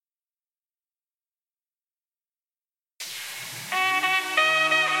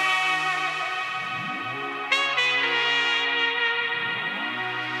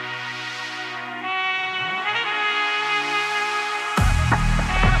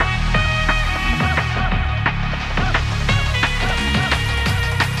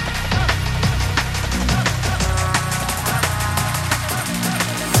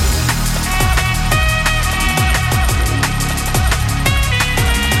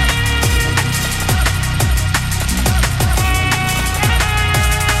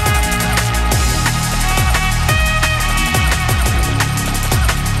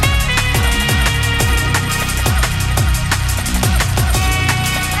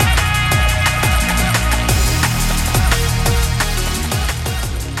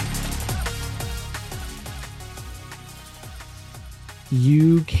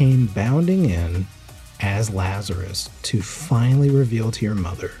came bounding in as Lazarus to finally reveal to your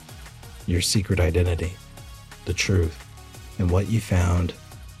mother your secret identity, the truth. And what you found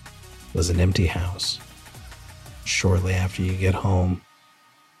was an empty house. Shortly after you get home,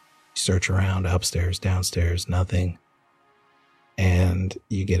 you search around upstairs, downstairs, nothing. And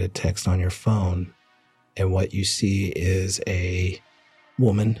you get a text on your phone. And what you see is a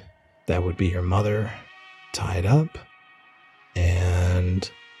woman that would be your mother tied up. And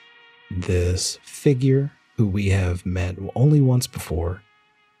this figure who we have met only once before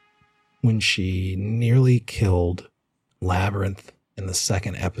when she nearly killed Labyrinth in the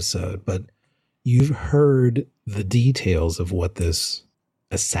second episode. But you've heard the details of what this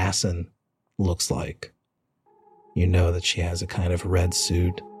assassin looks like. You know that she has a kind of red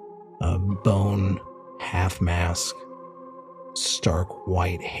suit, a bone half mask, stark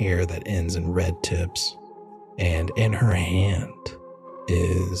white hair that ends in red tips, and in her hand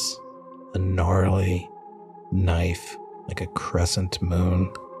is a gnarly knife, like a crescent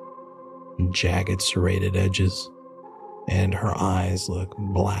moon, jagged serrated edges, and her eyes look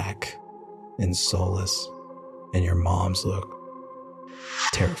black and soulless, and your mom's look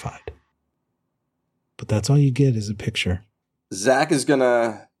terrified. But that's all you get is a picture. Zach is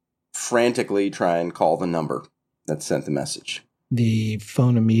gonna frantically try and call the number that sent the message. The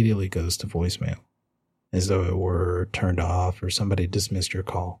phone immediately goes to voicemail, as though it were turned off or somebody dismissed your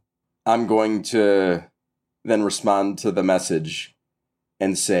call. I'm going to then respond to the message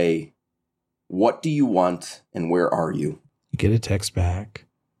and say, "What do you want and where are you?" You get a text back.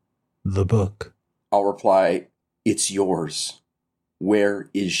 The book. I'll reply, "It's yours.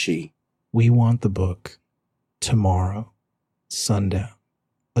 Where is she?" We want the book tomorrow, sundown,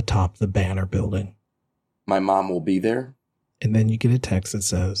 atop the Banner building. My mom will be there. And then you get a text that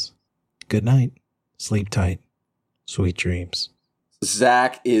says, "Good night, sleep tight, sweet dreams."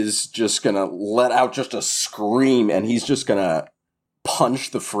 Zach is just going to let out just a scream, and he's just going to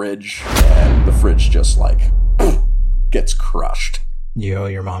punch the fridge, and the fridge just like gets crushed. You owe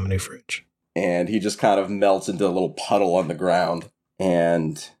your mom a new fridge. And he just kind of melts into a little puddle on the ground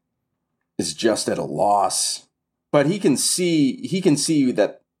and is just at a loss. But he can see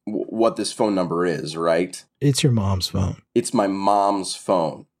that what this phone number is, right? It's your mom's phone. It's my mom's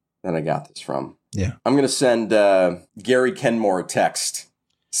phone that I got this from. Yeah. I'm going to send Gary Kenmore a text.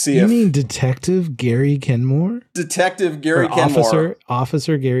 You mean Detective Gary Kenmore? Detective Gary Kenmore.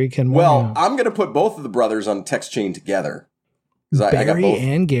 Officer Gary Kenmore. Well, I'm going to put both of the brothers on text chain together. Barry I got both.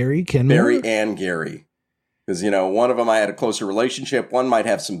 And Gary Kenmore? Barry and Gary. Because, one of them I had a closer relationship. One might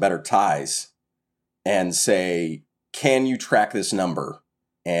have some better ties. And say, "Can you track this number?"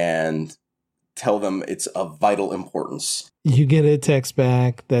 And tell them it's of vital importance. You get a text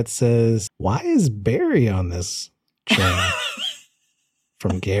back that says, "Why is Barry on this chain?"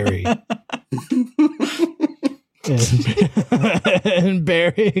 From Gary. and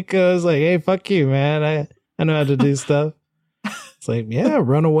Barry goes like, "Hey, fuck you, man. I know how to do stuff." It's like, "Yeah,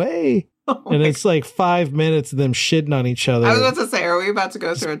 run away." And it's like 5 minutes of them shitting on each other. I was about to say, are we about to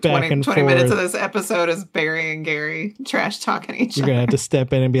go through 20 minutes of this episode as Barry and Gary trash talking each other? You're going to have to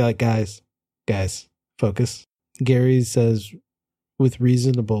step in and be like, guys, focus. Gary says, "With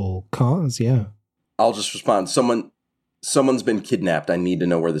reasonable cause, yeah." I'll just respond, someone's been kidnapped. I need to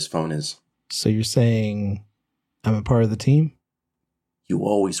know where this phone is. So you're saying I'm a part of the team? You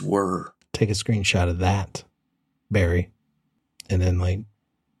always were. Take a screenshot of that, Barry. And then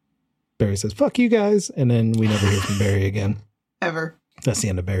Barry says, "Fuck you guys." And then we never hear from Barry again. Ever. That's the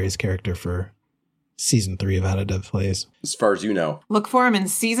end of Barry's character for season 3 of Out of Dev Plays. As far as you know. Look for him in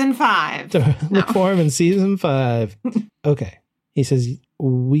season 5. Look for him in season 5. Okay. He says,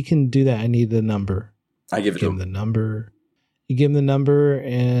 "We can do that. I need the number." I give it to him. The number. You give him the number,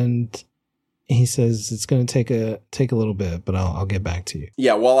 and he says it's going to take a little bit, but I'll get back to you.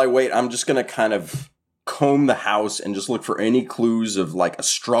 Yeah, while I wait, I'm just going to kind of comb the house and just look for any clues of like a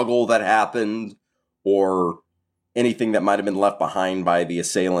struggle that happened or anything that might have been left behind by the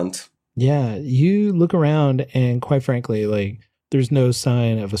assailant. Yeah, you look around, and quite frankly, there's no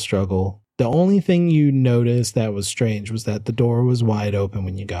sign of a struggle. The only thing you noticed that was strange was that the door was wide open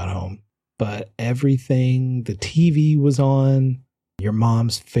when you got home. But everything, the TV was on, your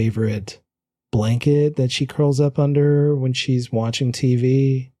mom's favorite blanket that she curls up under when she's watching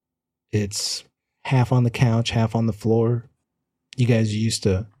TV. It's half on the couch, half on the floor. You guys used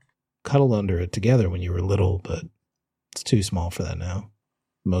to cuddle under it together when you were little, but it's too small for that now.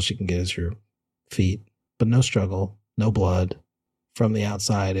 Most you can get is your feet, but no struggle, no blood. From the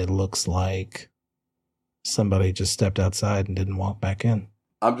outside, it looks like somebody just stepped outside and didn't walk back in.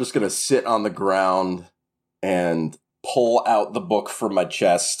 I'm just going to sit on the ground and pull out the book from my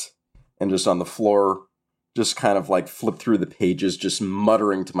chest and just on the floor, just kind of like flip through the pages, just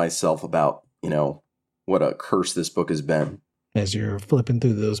muttering to myself about, what a curse this book has been. As you're flipping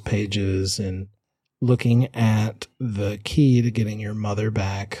through those pages and looking at the key to getting your mother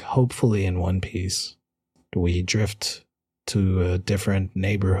back, hopefully in one piece, we drift to a different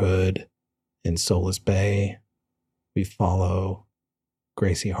neighborhood in Solace Bay. We follow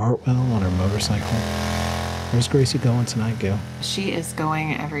Gracie Hartwell on her motorcycle. Where's Gracie going tonight, Gil? She is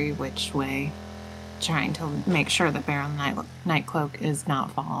going every which way, trying to make sure that Baron Nightcloak is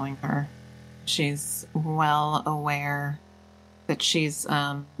not following her. She's well aware that she's,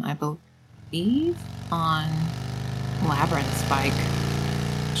 I believe, on Labyrinth's bike.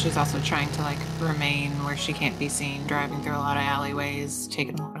 She's also trying to, remain where she can't be seen, driving through a lot of alleyways,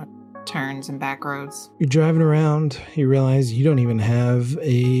 taking a lot of turns and back roads. You're driving around, you realize you don't even have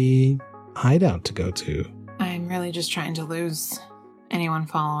a hideout to go to. I'm really just trying to lose anyone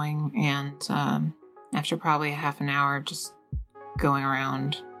following, and after probably a half an hour of just going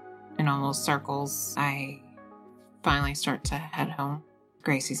around in almost circles, I finally start to head home.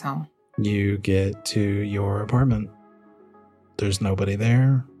 Gracie's home. You get to your apartment. There's nobody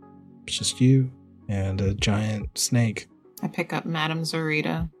there. It's just you and a giant snake. I pick up Madame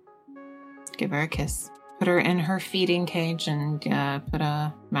Zorita, give her a kiss, put her in her feeding cage, and put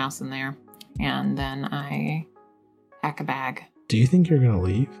a mouse in there. And then I pack a bag. Do you think you're going to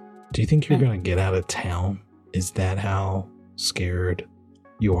leave? Do you think you're going to get out of town? Is that how scared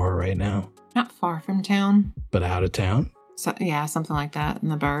you are right now? Not far from town. But out of town? So, yeah, something like that in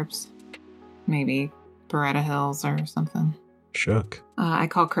the burbs. Maybe Beretta Hills or something. Shook. I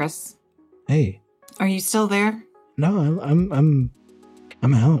call Chris. Hey. Are you still there? No,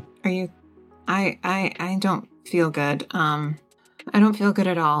 I'm out. Are you? I don't feel good. I don't feel good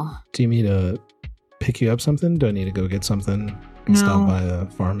at all. Do you need me to pick you up something? Do I need to go get something and stop by a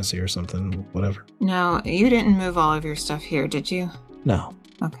pharmacy or something? Whatever. No, you didn't move all of your stuff here, did you? No.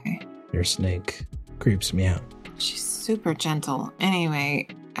 Okay. Your snake creeps me out. She's super gentle. Anyway,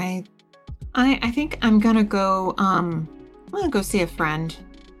 I think I'm gonna go, I'm gonna go see a friend,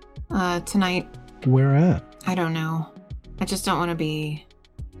 tonight. Where at? I don't know. I just don't want to be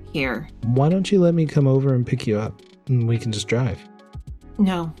here. Why don't you let me come over and pick you up and we can just drive?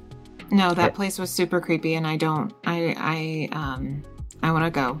 No, that place was super creepy and I want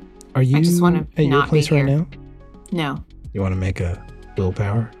to go. Are you I just want to at your not place be right here. now? No. You want to make a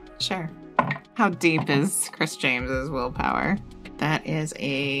willpower? Sure. How deep is Chris James's willpower? That is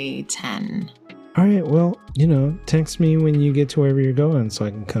a 10. All right, well, text me when you get to wherever you're going so I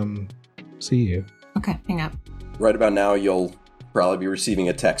can come see you. Okay, hang up. Right about now, you'll probably be receiving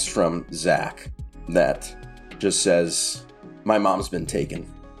a text from Zach that just says, "My mom's been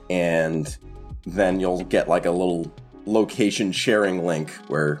taken." And then you'll get a little location sharing link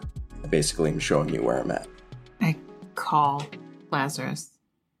where I basically am showing you where I'm at. I call Lazarus.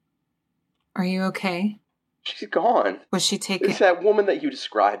 Are you okay? She's gone. Was she taken? It's that woman that you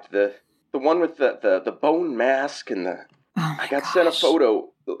described, the one with the bone mask and the... Oh my I got gosh. sent a photo.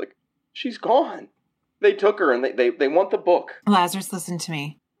 She's gone. They took her and they want the book. Lazarus, listen to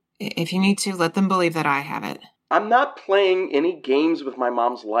me. If you need to, let them believe that I have it. I'm not playing any games with my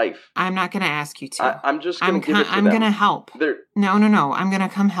mom's life. I'm not going to ask you to. I'm just going to give it to I'm them. going to help. They're... No. I'm going to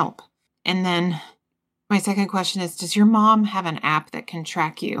come help. And then my second question is, does your mom have an app that can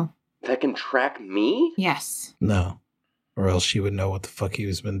track you? That can track me? Yes. No. Or else she would know what the fuck he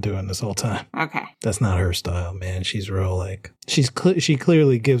was been doing this whole time. Okay. That's not her style, man. She's real she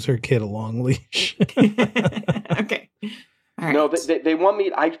clearly gives her kid a long leash. Okay. All right. No, they want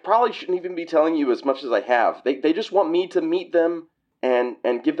me. I probably shouldn't even be telling you as much as I have. They just want me to meet them and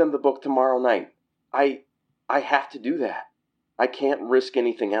give them the book tomorrow night. I have to do that. I can't risk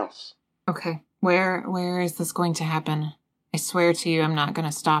anything else. Okay. Where is this going to happen? I swear to you, I'm not going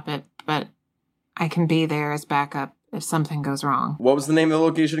to stop it, but I can be there as backup if something goes wrong. What was the name of the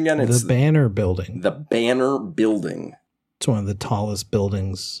location again? The Banner Building. The Banner Building. It's one of the tallest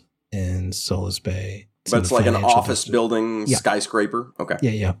buildings in Solace Bay. But it's like an office district. building, skyscraper? Okay.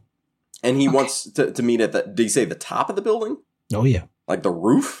 Yeah. And he wants to meet at did he say the top of the building? Oh, yeah. Like the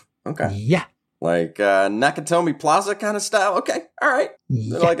roof? Okay. Yeah. Like Nakatomi Plaza kind of style? Okay. All right.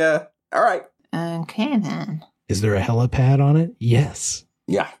 Yeah. All right. Okay, then. Is there a helipad on it? Yes.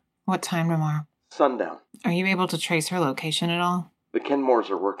 Yeah. What time tomorrow? Sundown. Are you able to trace her location at all? The Kenmores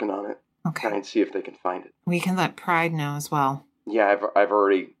are working on it. Okay. Try and see if they can find it. We can let Pride know as well. Yeah, I've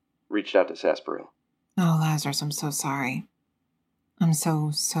already reached out to Sarsaparilla. Oh, Lazarus, I'm so sorry. I'm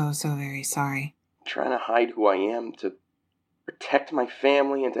so very sorry. I'm trying to hide who I am to protect my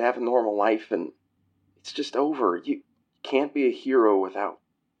family and to have a normal life, and it's just over. can't be a hero without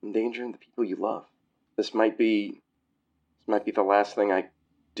endangering the people you love. This might be the last thing I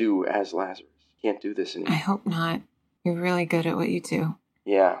do as Lazarus. Can't do this anymore. I hope not. You're really good at what you do.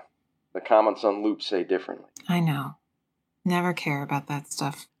 Yeah, the comments on Loop say differently. I know. Never care about that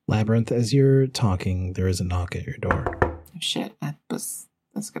stuff. Labyrinth, as you're talking, there is a knock at your door. Oh, shit, that's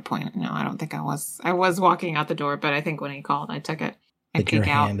a good point. No, I don't think I was. I was walking out the door, but I think when he called, I took it. Like your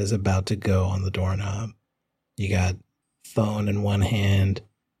hand is about to go on the doorknob. You got phone in one hand.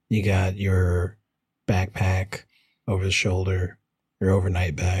 You got your backpack over the shoulder, your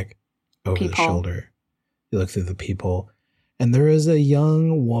overnight bag over the shoulder. You look through the peephole, and there is a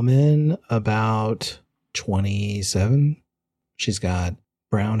young woman about 27. She's got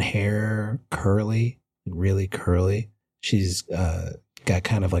brown hair, curly, really curly. She's got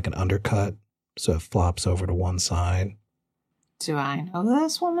kind of like an undercut, so it flops over to one side. Do I know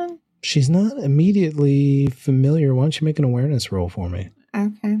this woman? She's not immediately familiar. Why don't you make an awareness roll for me?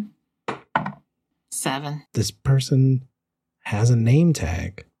 Okay. 7. This person has a name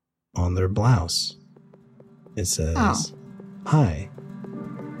tag on their blouse. It says, "Hi,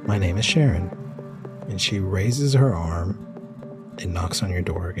 my name is Sharon." And she raises her arm and knocks on your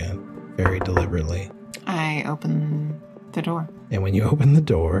door again, very deliberately. I open the door. And when you open the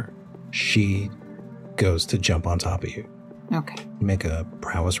door, she goes to jump on top of you. Okay. Make a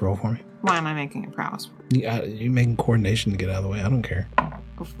prowess roll for me. Why am I making a prowess? You're making coordination to get out of the way. I don't care.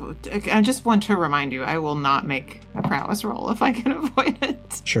 I just want to remind you, I will not make a prowess roll if I can avoid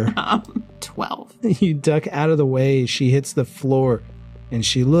it. Sure. 12. You duck out of the way. She hits the floor, and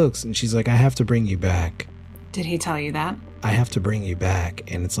she looks, and she's like, "I have to bring you back." Did he tell you that? "I have to bring you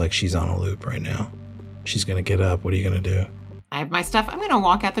back." And it's like she's on a loop right now. She's going to get up. What are you going to do? I have my stuff. I'm going to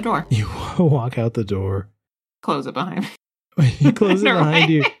walk out the door. You walk out the door. Close it behind me. You close it behind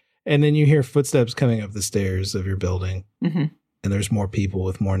you. And then you hear footsteps coming up the stairs of your building. Mm-hmm. And there's more people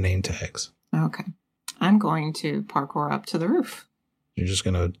with more name tags. Okay. I'm going to parkour up to the roof. You're just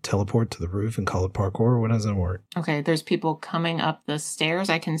going to teleport to the roof and call it parkour? Or what does that work? Okay, there's people coming up the stairs.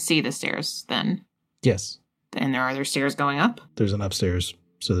 I can see the stairs then. Yes. And are there stairs going up? There's an upstairs.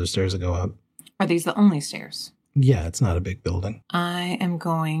 So there's stairs that go up. Are these the only stairs? Yeah, it's not a big building. I am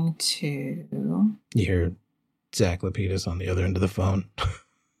going to... You hear Zach Lapidus on the other end of the phone.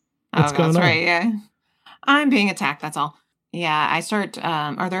 What's going on? Right, yeah. I'm being attacked, that's all. Yeah, I start...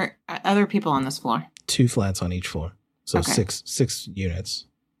 are there other people on this floor? 2 flats on each floor. So okay. six units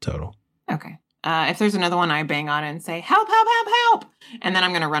total. Okay. If there's another one, I bang on it and say, "Help, help, help, help!" And then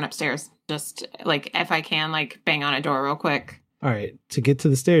I'm going to run upstairs. Just, like, if I can, like, bang on a door real quick. All right. To get to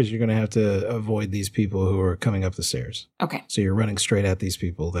the stairs, you're going to have to avoid these people who are coming up the stairs. Okay. So you're running straight at these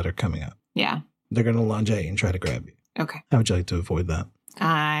people that are coming up. Yeah. They're going to lunge at you and try to grab you. Okay. How would you like to avoid that?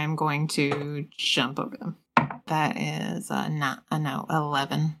 I'm going to jump over them. That is no,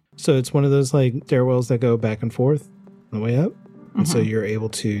 11. So it's one of those, like, stairwells that go back and forth on the way up. And so you're able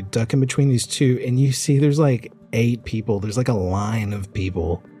to duck in between these two, and you see there's like 8 people. There's like a line of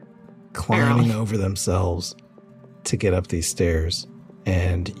people climbing over themselves to get up these stairs.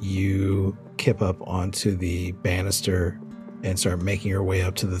 And you kip up onto the banister and start making your way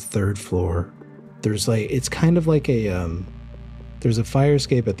up to the 3rd floor. There's like, it's kind of like there's a fire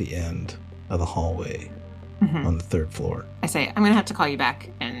escape at the end of the hallway on the 3rd floor. I say, I'm going to have to call you back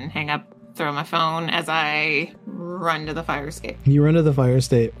and hang up. Throw my phone as I run to the fire escape. You run to the fire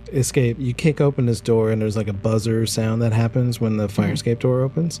escape. You kick open this door, and there's like a buzzer sound that happens when the fire escape door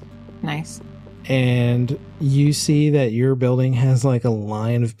opens. Nice. And you see that your building has like a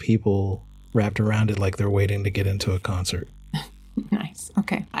line of people wrapped around it like they're waiting to get into a concert. Nice.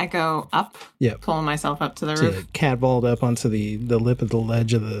 Okay. I go up, pulling myself up to the roof. Catballed up onto the lip of the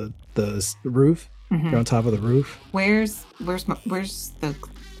ledge of the roof. You're on top of the roof. Where's the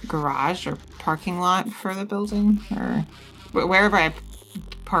garage or parking lot for the building, or wherever I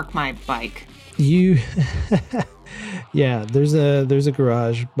park my bike? Yeah, there's a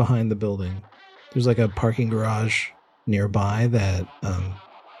garage behind the building. There's like a parking garage nearby that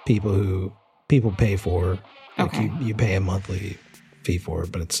people pay for. Like okay. You pay a monthly fee for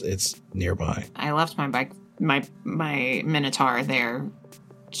it, but it's nearby. I left my bike, my Minotaur there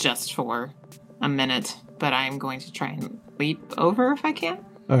just for a minute, but I'm going to try and leap over if I can.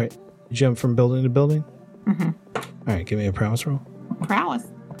 All right. Jump from building to building? Mm-hmm. All right. Give me a prowess roll. Prowess.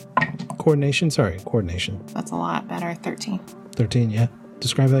 Coordination. Sorry. Coordination. That's a lot better. 13. 13, yeah.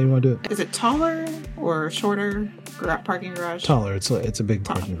 Describe how you want to do it. Is it taller or shorter parking garage? Taller. It's a big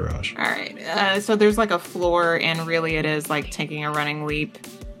parking garage. All right. So there's like a floor, and really it is like taking a running leap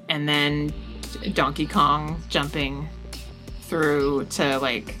and then Donkey Kong jumping through to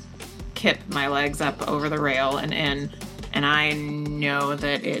like kip my legs up over the rail and in, And I know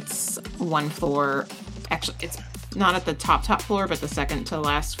that it's one floor. Actually, it's not at the top floor, but the second to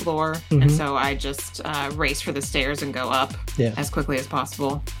last floor. Mhm. And so I just race for the stairs and go up Yeah. as quickly as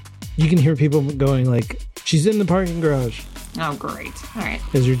possible. You can hear people going like, she's in the parking garage. Oh, great. All right.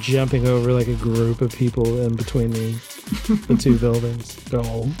 As you're jumping over like a group of people in between the two buildings. They're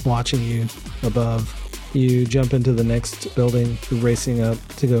all watching you above. You jump into the next building, racing up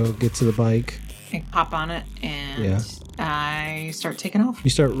to go get to the bike. I hop on it and Yeah. I start taking off. You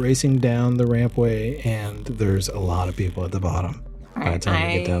start racing down the rampway, and there's a lot of people at the bottom. All By the time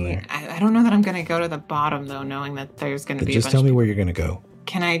you get down there. I don't know that I'm going to go to the bottom, though, knowing that there's going to be a Just bunch tell me of... where you're going to go.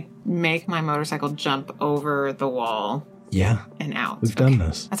 Can I make my motorcycle jump over the wall Yeah, and out? we've done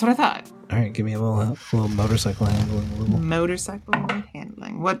this. That's what I thought. All right, give me a little motorcycle handling. A little. Motorcycle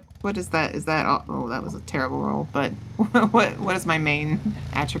handling. What is that? Is that oh, that was a terrible roll. But what is my main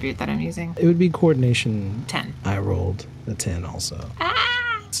attribute that I'm using? It would be coordination. 10. I rolled a 10 also.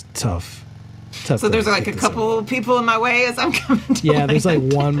 Ah! It's tough. So there's like a couple people in my way as I'm coming to Yeah, there's like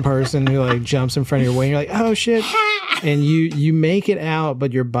one person who like jumps in front of your way and you're like, oh shit. And you make it out,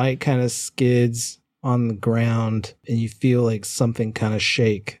 but your bike kind of skids on the ground and you feel like something kind of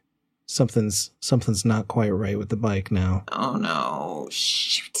shake. Something's not quite right with the bike now. Oh no.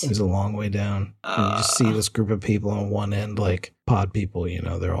 Shoot. It was a long way down. And you just see this group of people on one end, like pod people,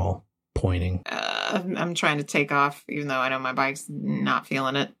 they're all pointing. I'm trying to take off, even though I know my bike's not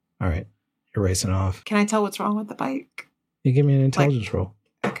feeling it. All right. You're racing off. Can I tell what's wrong with the bike? You give me an intelligence roll.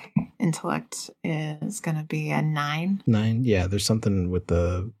 Okay. Intellect is going to be a 9. 9? Yeah, there's something with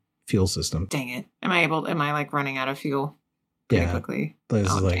the fuel system. Dang it. Am I like running out of fuel pretty quickly? This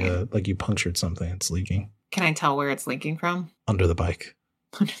Oh, is dang it. like you punctured something. It's leaking. Can I tell where it's leaking from? Under the bike.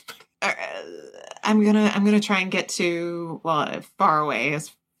 I'm gonna try and get to far away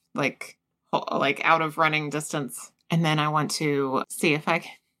as like out of running distance, and then I want to see if I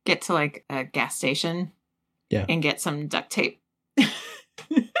can get to like a gas station, and get some duct tape, because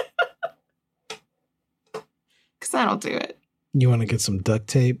that'll do it. You want to get some duct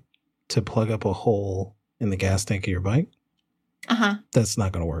tape to plug up a hole in the gas tank of your bike? That's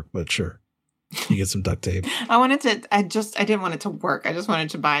not going to work, but sure. You get some duct tape. I didn't want it to work. I just wanted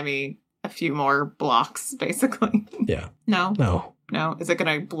to buy me a few more blocks, basically. Yeah. No. Is it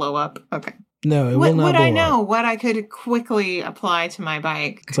going to blow up? Okay. No, it will not Would blow I know up. what I could quickly apply to my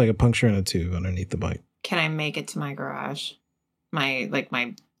bike? It's like a puncture in a tube underneath the bike. Can I make it to my garage? My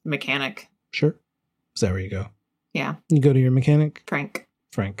mechanic. Sure. Is that where you go? Yeah. You go to your mechanic? Frank.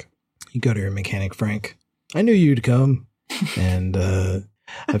 You go to your mechanic, Frank. I knew you'd come. And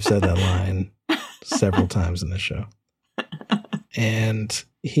I've said that line several times in this show. And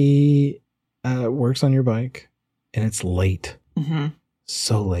he works on your bike, and it's late. Mm-hmm.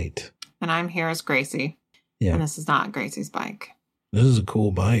 So late. And I'm here as Gracie. Yeah. And this is not Gracie's bike. This is a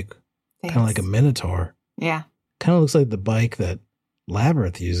cool bike. Thanks. Kind of like a Minotaur. Yeah. Kind of looks like the bike that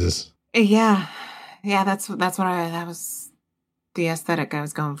Labyrinth uses. Yeah. Yeah, that was the aesthetic I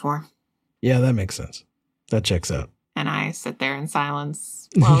was going for. Yeah, that makes sense. That checks out. And I sit there in silence.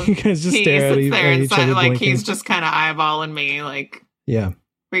 Well, you guys just stare at each other, like blinking. he's just kind of eyeballing me, like, yeah.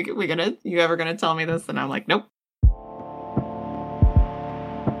 You ever gonna tell me this? And I'm like, nope.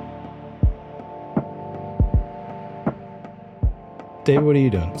 David, what are you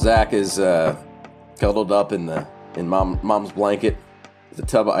doing? Zach is cuddled up in mom's blanket with a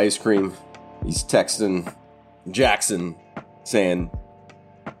tub of ice cream. He's texting Jackson saying,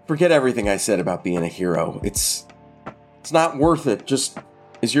 "Forget everything I said about being a hero. It's not worth it. Just,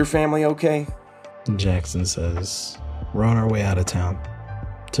 is your family okay?" And Jackson says, we're on our way out of town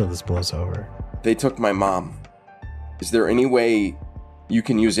till this blows over. "They took my mom. Is there any way you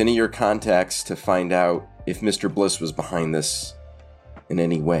can use any of your contacts to find out if Mr. Bliss was behind this in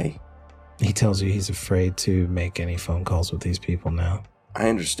any way?" He tells you he's afraid to make any phone calls with these people now. "I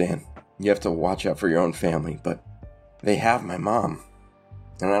understand. You have to watch out for your own family, but they have my mom,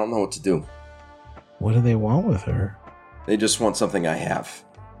 and I don't know what to do." What do they want with her? "They just want something I have.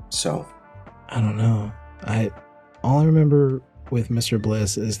 So, I don't know. All I remember with Mr.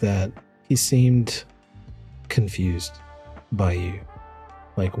 Bliss is that he seemed confused by you.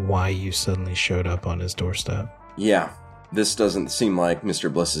 Like why you suddenly showed up on his doorstep. yeah, this doesn't seem like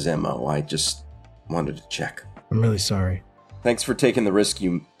Mr. Bliss's MO. I just wanted to check. I'm really sorry. Thanks for taking the risk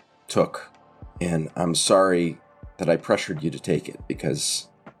you took, and I'm sorry that I pressured you to take it, because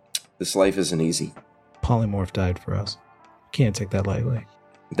this life isn't easy." Polymorph died for us. Can't take that lightly.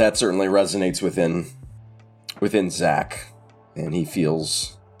 That certainly resonates within Zach, and he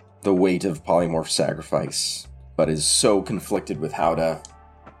feels the weight of Polymorph's sacrifice, but is so conflicted with how to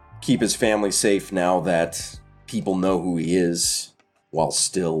keep his family safe now that people know who he is while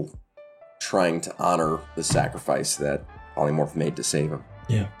still trying to honor the sacrifice that Polymorph made to save him.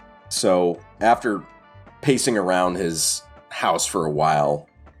 Yeah. So after pacing around his house for a while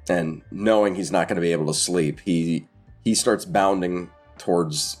and knowing he's not going to be able to sleep, he starts bounding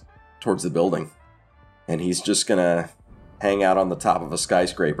towards the building. And he's just going to hang out on the top of a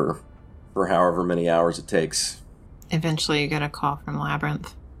skyscraper for however many hours it takes. Eventually you get a call from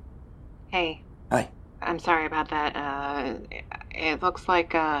Labyrinth. Hey. Hi. I'm sorry about that. It looks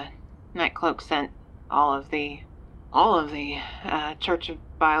like Nightcloak sent all of the Church of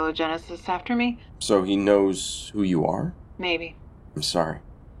Biogenesis after me. So he knows who you are? Maybe. I'm sorry.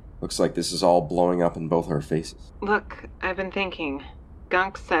 Looks like this is all blowing up in both our faces. Look, I've been thinking.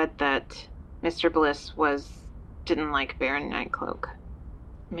 Gunk said that Mr. Bliss didn't like Baron Nightcloak.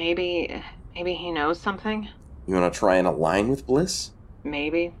 Maybe he knows something? You want to try and align with Bliss?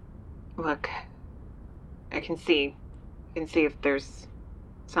 Maybe. Look, I can see if there's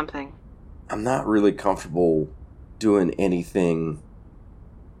something. I'm not really comfortable doing anything.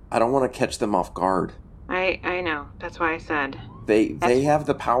 I don't want to catch them off guard. I know. That's why I said. They have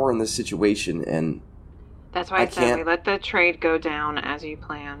the power in this situation, and that's why I said we let the trade go down as you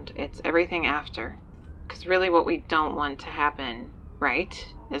planned. It's everything after. Because really what we don't want to happen, right,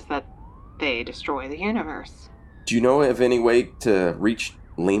 is that they destroy the universe. Do you know of any way to reach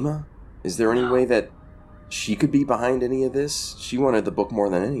Lima? Is there any way that she could be behind any of this? She wanted the book more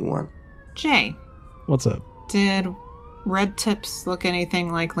than anyone. Jay. What's up? Did Red Tips look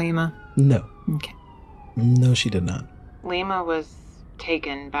anything like Lima? No. Okay. No, she did not. Lima was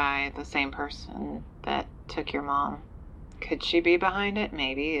taken by the same person that took your mom. Could she be behind it?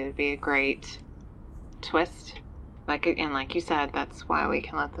 Maybe. It would be a great twist. Like you said, that's why we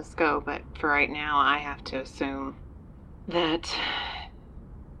can let this go. But for right now, I have to assume that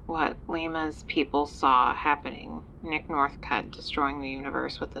what Lima's people saw happening, Nick Northcutt destroying the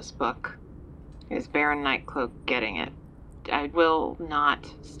universe with this book, is Baron Nightcloak getting it. I will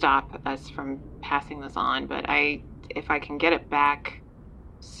not stop us from passing this on, but if I can get it back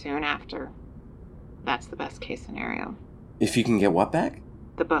soon after, that's the best case scenario. If you can get what back?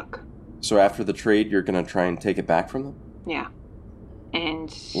 The book. So after the trade, you're going to try and take it back from them? Yeah.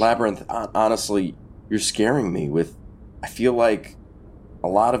 And Labyrinth, honestly, you're scaring me with... I feel like a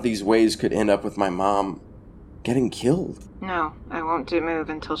lot of these ways could end up with my mom getting killed. No, I won't move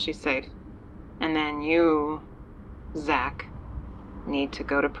until she's safe. And then you, Zach, need to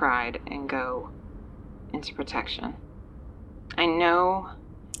go to Pride and go into protection. I know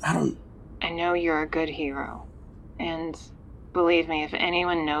you're a good hero. And believe me, if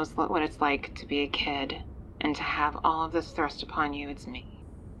anyone knows what it's like to be a kid and to have all of this thrust upon you, it's me.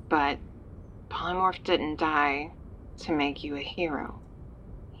 But Polymorph didn't die to make you a hero.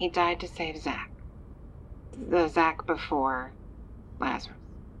 He died to save Zach. The Zach before Lazarus.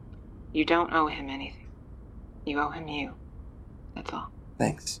 You don't owe him anything. You owe him you. That's all.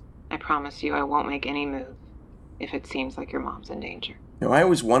 Thanks. I promise you I won't make any move if it seems like your mom's in danger. You know, I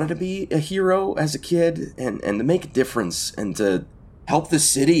always wanted to be a hero as a kid and to make a difference and to help the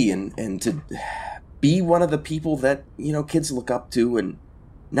city and to be one of the people that, you know, kids look up to. And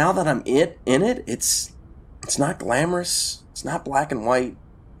now that I'm in it, it's not glamorous. It's not black and white.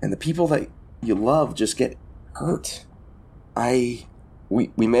 And the people that you love just get hurt.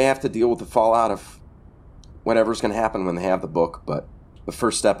 We may have to deal with the fallout of whatever's going to happen when they have the book, but the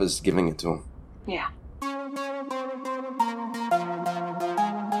first step is giving it to them. Yeah.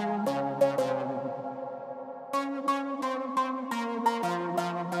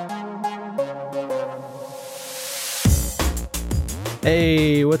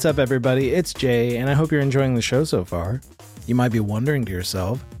 Hey, what's up, everybody? It's Jay, and I hope you're enjoying the show so far. You might be wondering to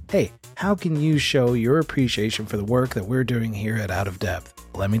yourself, hey, how can you show your appreciation for the work that we're doing here at Out of Depth?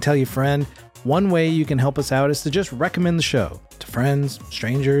 Let me tell you, friend, one way you can help us out is to just recommend the show to friends,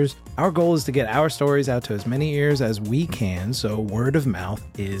 strangers. Our goal is to get our stories out to as many ears as we can, so word of mouth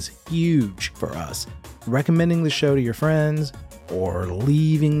is huge for us. Recommending the show to your friends or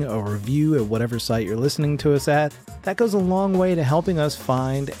leaving a review at whatever site you're listening to us at, that goes a long way to helping us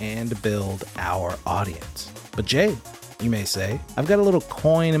find and build our audience. But Jay, you may say, I've got a little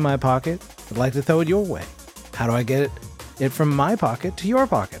coin in my pocket. I'd like to throw it your way. How do I get it from my pocket to your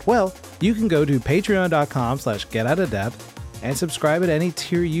pocket? Well, you can go to patreon.com/getoutofdepth and subscribe at any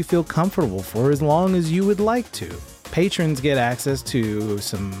tier you feel comfortable for as long as you would like to. Patrons get access to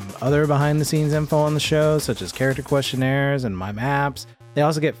some other behind-the-scenes info on the show, such as character questionnaires and my maps. They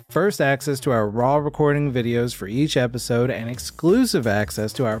also get first access to our raw recording videos for each episode and exclusive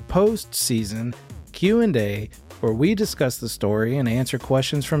access to our post-season Q&A where we discuss the story and answer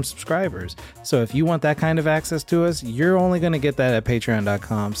questions from subscribers. So if you want that kind of access to us, you're only going to get that at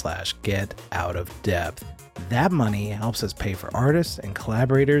patreon.com/getoutofdepth. That money helps us pay for artists and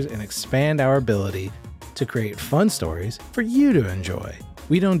collaborators and expand our ability to create fun stories for you to enjoy.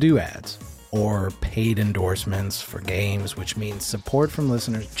 We don't do ads or paid endorsements for games, which means support from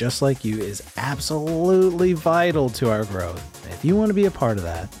listeners just like you is absolutely vital to our growth. If you want to be a part of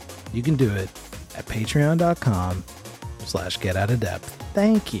that, you can do it at patreon.com/getoutofdepth.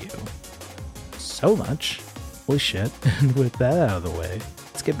 Thank you so much. Holy shit. And with that out of the way,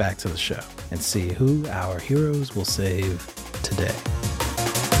 let's get back to the show and see who our heroes will save today.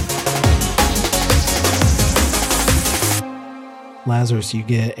 Lazarus, you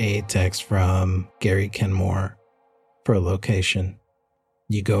get a text from Gary Kenmore for a location.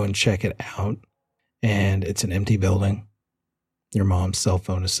 You go and check it out, and it's an empty building. Your mom's cell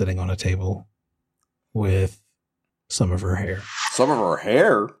phone is sitting on a table with some of her hair. Some of her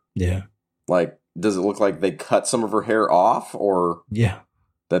hair? Yeah. Like, does it look like they cut some of her hair off, or yeah,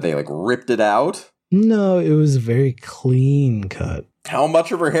 that they like ripped it out? No, it was a very clean cut. How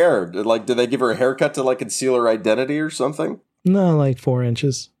much of her hair? Did they give her a haircut to like conceal her identity or something? No, like 4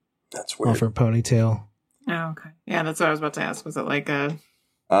 inches. That's weird. Off her ponytail. Oh, okay. Yeah, that's what I was about to ask. Was it like a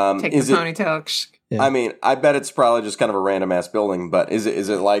take is the it, ponytail? Yeah. I mean, I bet it's probably just kind of a random ass building, but is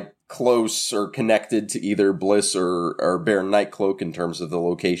it like close or connected to either Bliss or Bear Nightcloak in terms of the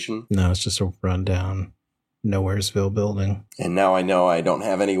location? No, it's just a rundown Nowheresville building. And now I know I don't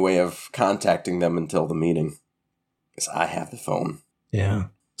have any way of contacting them until the meeting, because I have the phone. Yeah.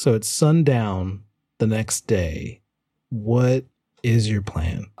 So it's sundown the next day. What is your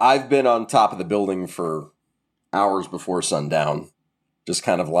plan? I've been on top of the building for hours before sundown, just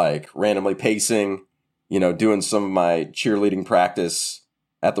kind of like randomly pacing, doing some of my cheerleading practice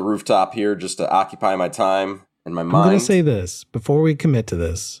at the rooftop here just to occupy my time and my mind. I'm going to say this before we commit to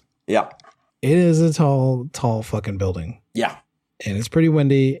this. Yeah. It is a tall fucking building. Yeah. And it's pretty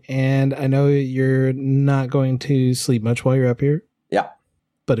windy. And I know you're not going to sleep much while you're up here. Yeah.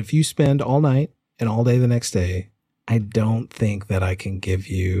 But if you spend all night and all day the next day, I don't think that I can give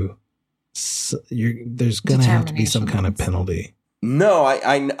you. There's going to have to be some kind of penalty. No,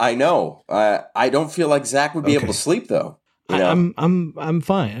 I know. I don't feel like Zach would be able to sleep though. I'm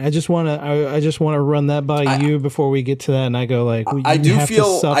fine. I just want to run that by you before we get to that, and I go like, I do have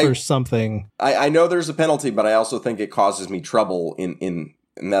feel to suffer something. I know there's a penalty, but I also think it causes me trouble and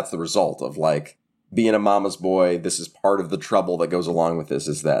that's the result of like being a mama's boy. This is part of the trouble that goes along with this,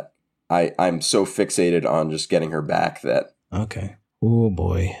 is that I'm so fixated on just getting her back that. Okay. Oh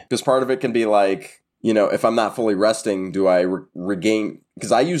boy. Because part of it can be like, if I'm not fully resting, do I regain?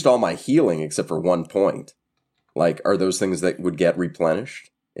 Because I used all my healing except for 1 point. Like, are those things that would get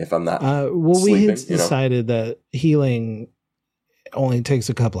replenished if I'm not sleeping? We had decided that healing only takes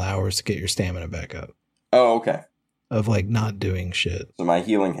a couple hours to get your stamina back up. Oh, okay. Of like not doing shit. So my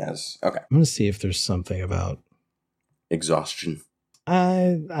healing has. Okay. I'm going to see if there's something about exhaustion.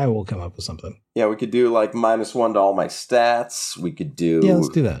 I will come up with something. Yeah, we could do like -1 to all my stats. We could do. Yeah, let's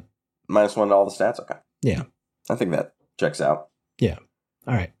do that. -1 to all the stats. Okay. Yeah. I think that checks out. Yeah.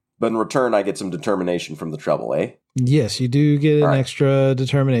 All right. But in return, I get some determination from the trouble, eh? Yes, you do get an extra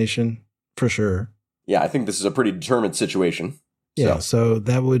determination for sure. Yeah, I think this is a pretty determined situation. Yeah, so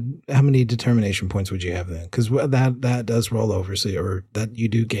that would, how many determination points would you have then? Because that does roll over, so you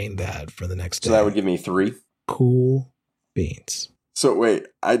do gain that for the next day. So that would give me 3. Cool beans. So wait,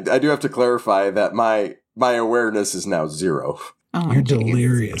 I do have to clarify that my awareness is now 0. Oh, you're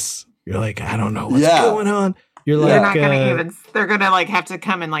delirious. You're like, I don't know what's going on. You're like, they're not gonna even. They're gonna like have to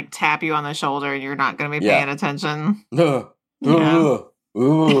come and like tap you on the shoulder, and you're not gonna be paying attention.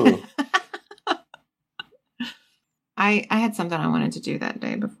 I had something I wanted to do that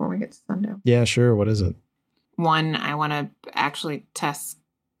day before we get to sundown. Yeah, sure. What is it? One, I want to actually text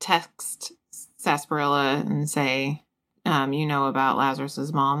Sarsaparilla and say, about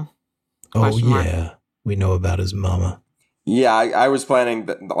Lazarus's mom. Oh yeah, we know about his mama. Yeah, I was planning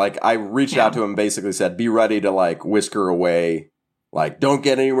that, like, I reached out to him, basically said, be ready to, like, whisk her away. Like, don't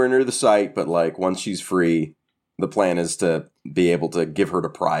get anywhere near the site, but, like, once she's free, the plan is to be able to give her to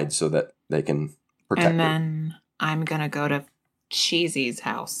Pride so that they can protect her. And then I'm going to go to Cheesy's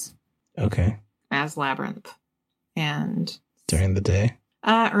house. Okay. As Labyrinth. And... during the day?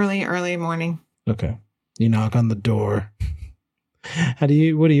 Early morning. Okay. You knock on the door. What do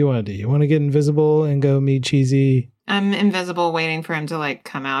you want to do? You want to get invisible and go meet Cheesy? I'm invisible, waiting for him to like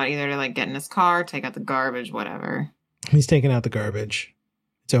come out, either to like get in his car, take out the garbage, whatever. He's taking out the garbage.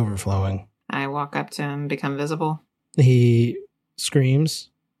 It's overflowing. I walk up to him, become visible. He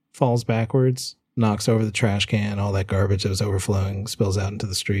screams, falls backwards, knocks over the trash can, all that garbage that was overflowing spills out into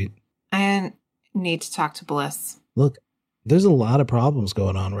the street. I need to talk to Bliss. Look, there's a lot of problems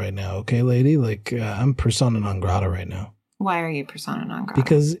going on right now, okay, lady? Like, I'm persona non grata right now. Why are you persona non grata?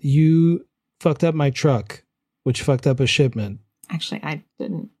 Because you fucked up my truck, which fucked up a shipment. Actually, I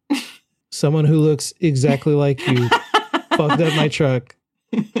didn't. Someone who looks exactly like you fucked up my truck,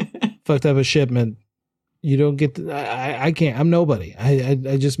 fucked up a shipment. You don't get to, I can't. I'm nobody. I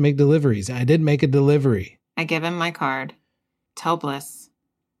just make deliveries. I did make a delivery. I give him my card. Tell Bliss.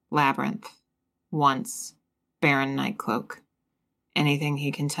 Labyrinth. Once. Baron Nightcloak. Anything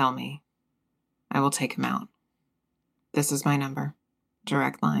he can tell me, I will take him out. This is my number.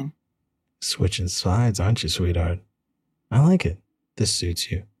 Direct line. Switching sides, aren't you, sweetheart? I like it. This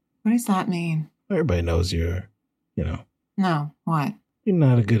suits you. What does that mean? Everybody knows you're, No, what? you're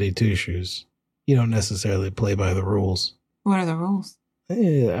not a goody two-shoes. You don't necessarily play by the rules. What are the rules?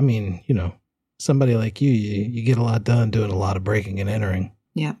 I mean, somebody like you get a lot done doing a lot of breaking and entering.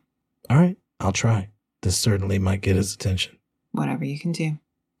 Yep. All right, I'll try. This certainly might get his attention. Whatever you can do.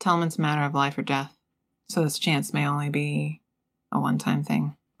 Tell him it's a matter of life or death. So this chance may only be a one-time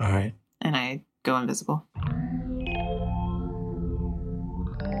thing. All right. And I go invisible.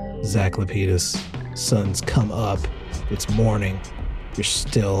 Zach Lapidus, sun's come up. It's morning. You're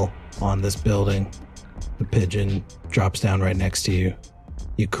still on this building. The pigeon drops down right next to you.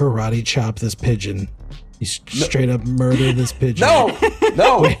 You karate chop this pigeon. You straight up murder this pigeon.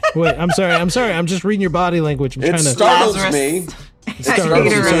 No. Wait, I'm sorry. I'm just reading your body language. I'm It trying to. startles Lazarus. me. It Eater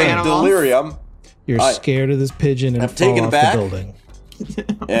startles of you. animals. Delirium. You're scared of this pigeon and I'm fall taken off back. the building.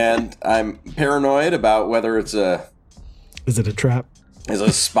 And I'm paranoid about whether it's Is it a trap?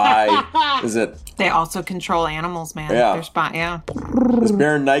 a spy. Is it They also control animals, man. Yeah. They're spot. Yeah. is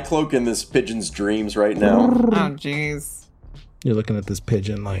Baron Nightcloak in this pigeon's dreams right now? Oh, jeez. You're looking at this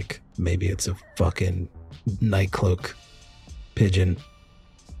pigeon like maybe it's a fucking Nightcloak pigeon.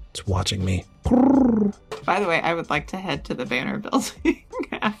 It's watching me. By the way, I would like to head to the banner building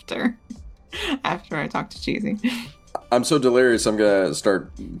after I talk to Cheesy. I'm so delirious. I'm gonna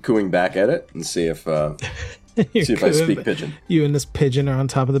start cooing back at it and see if I speak pigeon. You and this pigeon are on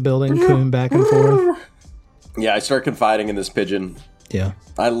top of the building, cooing back and forth. Yeah, I start confiding in this pigeon. Yeah.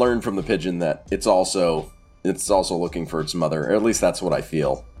 I learned from the pigeon that it's also looking for its mother, or at least that's what I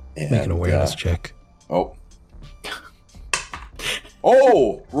feel. And, Make an awareness check.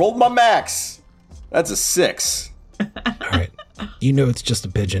 Rolled my max. That's a 6. All right. You know it's just a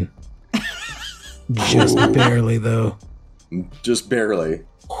pigeon. Just barely, though. Just barely.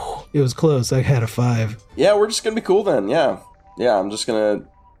 It was close. I had a 5. Yeah, we're just gonna be cool then. Yeah, I'm just gonna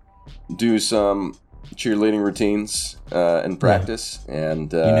do some cheerleading routines and practice,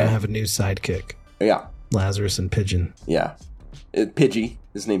 and You now have a new sidekick. yeah, Lazarus and Pigeon. yeah. Pidgey.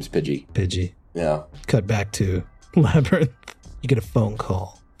 His name's Pidgey. Pidgey. Yeah. Cut back to Labyrinth. You get a phone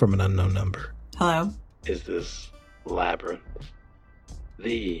call from an unknown number. Hello? Is this Labyrinth?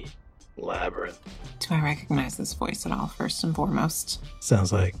 The Labyrinth. Do I recognize this voice at all, first and foremost?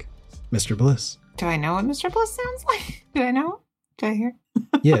 Sounds like Mr. Bliss. Do I know what Mr. Bliss sounds like? Do I know? Do I hear?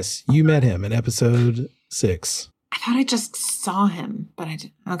 Yes, you met him in episode 6. I thought I just saw him, but I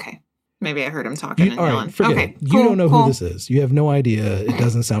didn't. Okay. Maybe I heard him talking and All yelling. right, forget Okay, it. You cool, don't know cool. who this is. You have no idea. It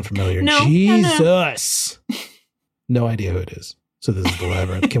doesn't sound familiar. No, Jesus. No idea who it is. So this is the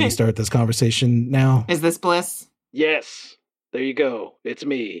Labyrinth. Can we start this conversation now? Is this Bliss? Yes. There you go. It's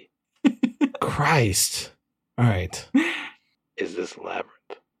me. Christ. All right. Is this Labyrinth?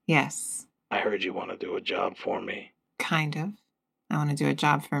 Yes. I heard you want to do a job for me. Kind of. I want to do a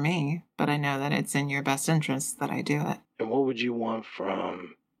job for me, but I know that it's in your best interest that I do it. And what would you want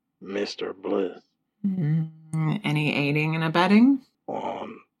from Mr. Bliss? Any aiding and abetting? Well,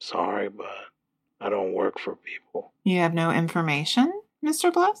 I'm sorry, but I don't work for people. You have no information,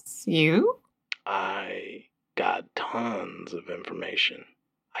 Mr. Bliss? You? I got tons of information.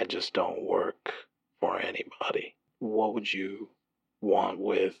 I just don't work for anybody. What would you want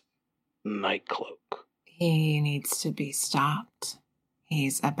with Nightcloak? He needs to be stopped.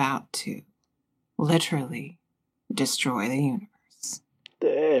 He's about to literally destroy the universe.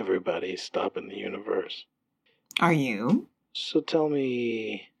 Everybody's stopping the universe. Are you? So tell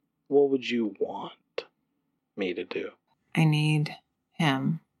me, what would you want me to do? I need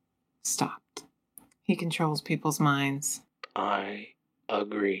him stopped. He controls people's minds. I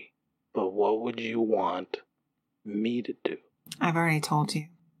agree. But what would you want me to do? I've already told you.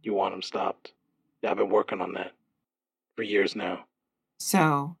 You want him stopped? I've been working on that for years now.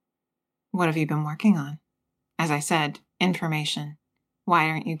 So, what have you been working on? As I said, information. Why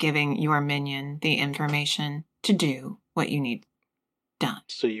aren't you giving your minion the information to do what you need done?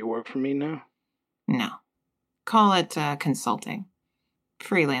 So you work for me now? No. Call it consulting.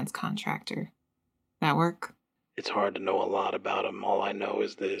 Freelance contractor. That work? It's hard to know a lot about him. All I know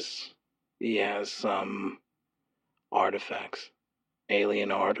is this. He has some artifacts,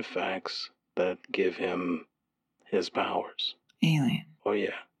 alien artifacts that give him his powers. Alien. Oh,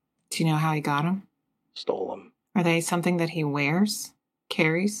 yeah. Do you know how he got them? Stole them. Are they something that he wears?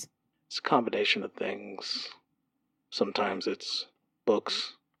 Carries? It's a combination of things. Sometimes it's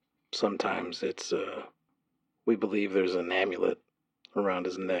books. Sometimes it's, we believe there's an amulet around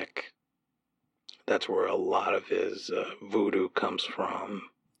his neck. That's where a lot of his voodoo comes from.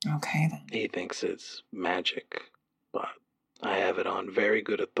 Okay, then. He thinks it's magic, but I have it on very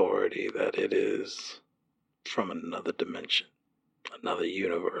good authority that it is from another dimension, another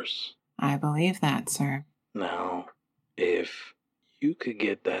universe. I believe that, sir. Now, if you could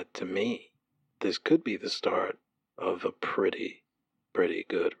get that to me, this could be the start of a pretty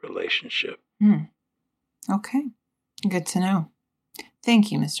good relationship. Okay. Good to know.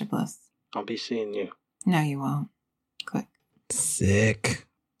 Thank you, Mr. Bliss. I'll be seeing you. No, you won't. Click. Sick.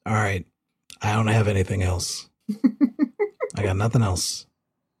 All right. I don't have anything else. I got nothing else,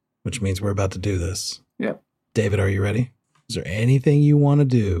 which means we're about to do this. Yep. David, are you ready? Is there anything you want to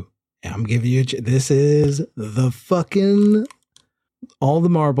do? I'm giving you this is the fucking all the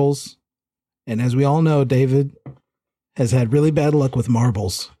marbles. And as we all know, David has had really bad luck with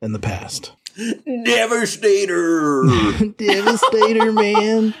marbles in the past. Devastator! Devastator,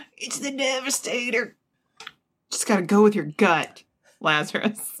 man. It's the Devastator. Just gotta go with your gut,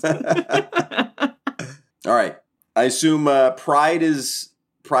 Lazarus. All right. I assume pride is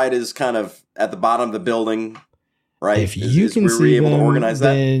kind of at the bottom of the building, right? If you can were we see able them, to organize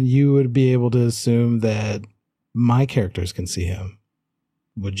that? then you would be able to assume that my characters can see him.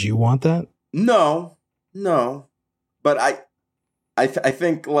 Would you want that? No. But I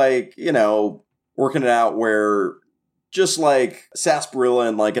think, like, you know, working it out where just like sarsaparilla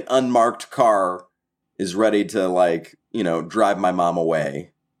in like an unmarked car is ready to, like, you know, drive my mom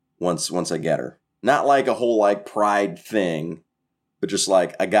away once I get her. Not like a whole like pride thing, but just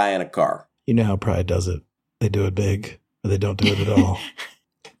like a guy in a car. You know how pride does it. They do it big, or they don't do it at all.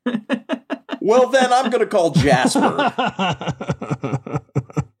 Well, then I'm going to call Jasper.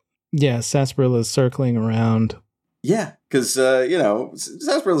 Yeah, sarsaparilla is circling around. Yeah, because, you know,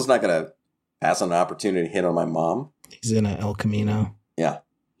 Sarsarilla's not going to pass on an opportunity to hit on my mom. He's in a El Camino. Yeah,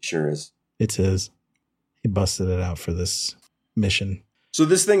 sure is. It's his. He busted it out for this mission. So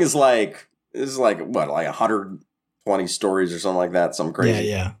this thing is like, what, like 120 stories or something like that? Something crazy.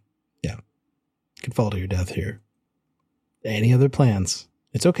 Yeah. You can fall to your death here. Any other plans?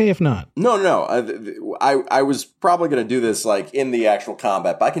 It's okay if not. No. I was probably going to do this like in the actual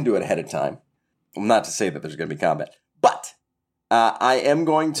combat, but I can do it ahead of time. Not to say that there's going to be combat, but I am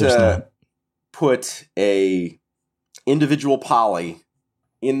going to put a individual poly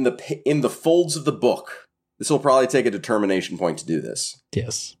in the folds of the book. This will probably take a determination point to do this.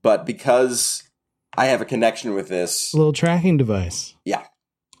 Yes. But because I have a connection with this... A little tracking device. Yeah,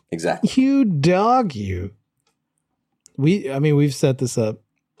 exactly. You dog, you. We've set this up.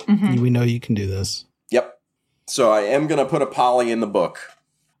 Mm-hmm. We know you can do this. Yep. So I am going to put a poly in the book.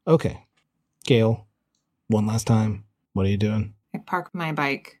 Okay. Gail, one last time. What are you doing? I park my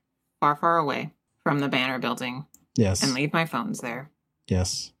bike far away from the banner building. Yes. And leave my phones there.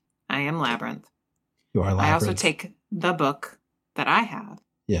 Yes. I am Labyrinth. You are Labyrinth. I also take the book that I have.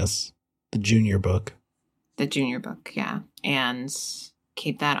 Yes. The junior book. The junior book, yeah. And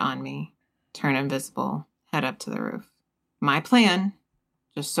keep that on me. Turn invisible. Head up to the roof. My plan,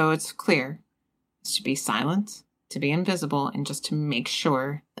 just so it's clear, is to be silent, to be invisible, and just to make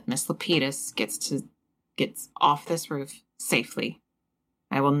sure that Miss Lapidus gets off this roof safely.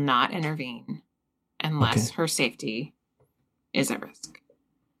 I will not intervene unless her safety is at risk.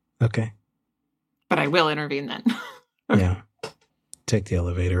 Okay. But I will intervene then. Yeah. Take the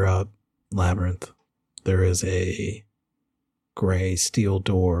elevator up. Labyrinth. There is a gray steel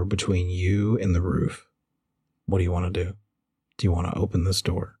door between you and the roof. What do you want to do? Do you want to open this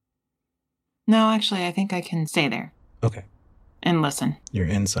door? No, actually, I think I can stay there. Okay. And listen. You're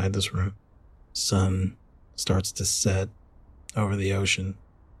inside this room. Sun starts to set over the ocean.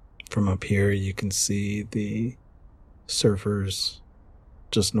 From up here, you can see the surfers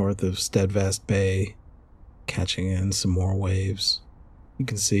just north of Steadfast Bay catching in some more waves. You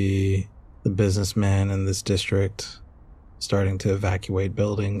can see the businessmen in this district starting to evacuate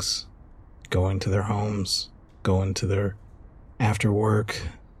buildings, going to their homes, going to their after work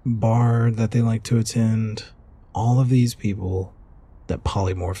bar that they like to attend. All of these people that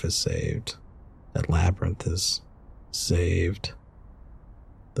Polymorph has saved, that Labyrinth has saved,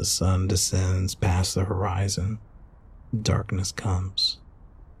 The sun descends past the horizon. Darkness comes.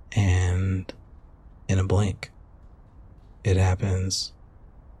 And in a blink, it happens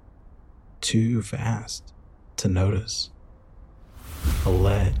too fast to notice. A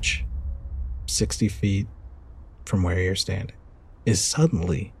ledge 60 feet from where you're standing is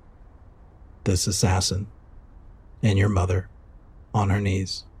suddenly this assassin and your mother on her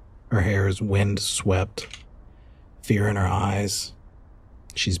knees. Her hair is wind-swept, fear in her eyes.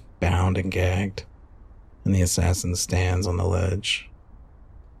 She's bound and gagged, and the assassin stands on the ledge,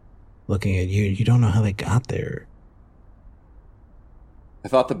 looking at you. You don't know how they got there. I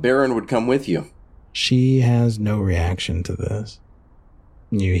thought the Baron would come with you. She has no reaction to this.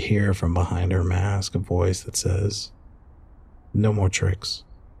 You hear from behind her mask a voice that says, "No more tricks.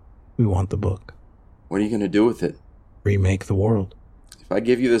 We want the book. What are you going to do with it? Remake the world." If I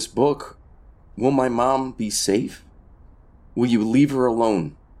give you this book, will my mom be safe? Will you leave her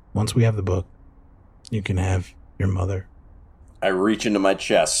alone? Once we have the book, you can have your mother. I reach into my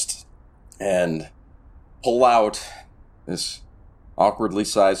chest and pull out this awkwardly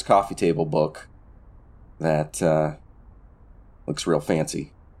sized coffee table book that looks real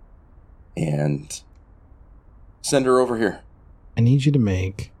fancy, and send her over here. I need you to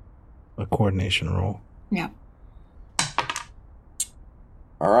make a coordination roll. Yeah.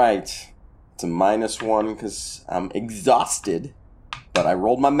 All right. It's a -1 because I'm exhausted, but I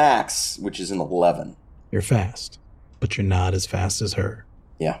rolled my max, which is an 11. You're fast, but you're not as fast as her.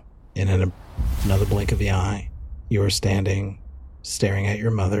 Yeah. And in another blink of the eye, you are standing, staring at your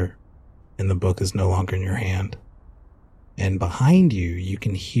mother, and the book is no longer in your hand. And behind you, you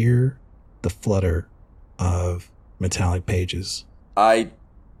can hear the flutter of metallic pages. I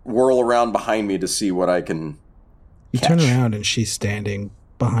whirl around behind me to see what I can You catch. turn around and she's standing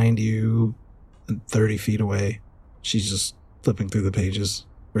behind you 30 feet away. She's just flipping through the pages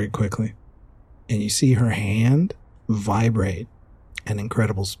very quickly. And you see her hand vibrate at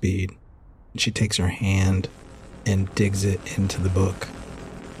incredible speed. And she takes her hand and digs it into the book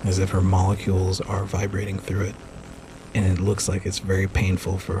as if her molecules are vibrating through it. And it looks like it's very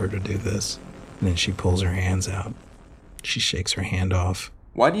painful for her to do this. And then she pulls her hands out. She shakes her hand off.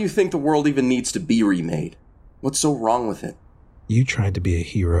 Why do you think the world even needs to be remade? What's so wrong with it? You tried to be a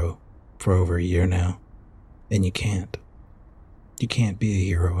hero for over a year now, and you can't. You can't be a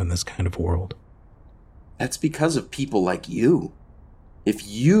hero in this kind of world. That's because of people like you. If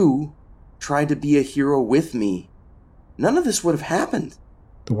you tried to be a hero with me, none of this would have happened.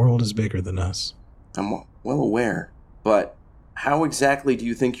 The world is bigger than us. I'm well aware. But how exactly do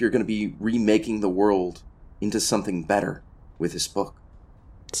you think you're going to be remaking the world into something better with this book?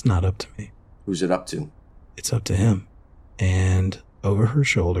 It's not up to me. Who's it up to? It's up to him. And over her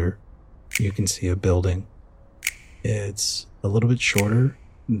shoulder, you can see a building. It's a little bit shorter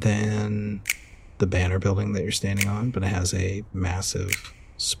than the banner building that you're standing on, but it has a massive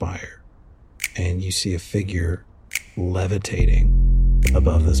spire. And you see a figure levitating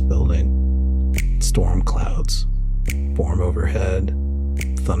above this building. Storm clouds form overhead.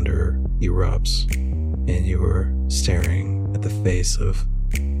 Thunder erupts. And you are staring at the face of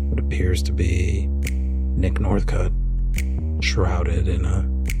what appears to be Nick Northcutt, shrouded in a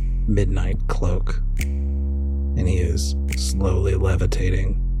midnight cloak. And he is slowly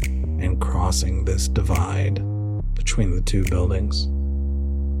levitating and crossing this divide between the two buildings.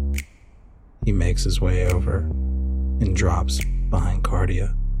 He makes his way over and drops behind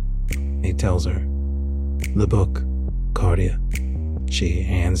Cardia. He tells her, "The book, Cardia." She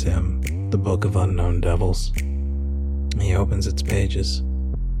hands him the Book of Unknown Devils. He opens its pages.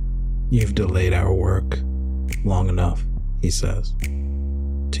 "You've delayed our work long enough," he says.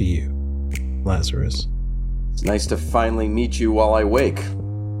 "To you, Lazarus. It's nice to finally meet you while I wake.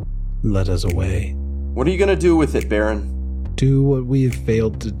 Let us away. What are you going to do with it, Baron? Do what we have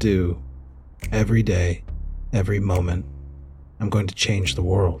failed to do. Every day, every moment. I'm going to change the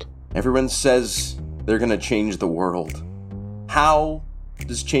world." Everyone says they're going to change the world. How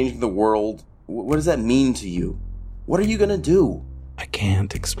does changing the world, what does that mean to you? What are you going to do? I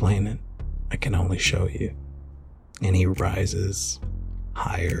can't explain it. I can only show you. And he rises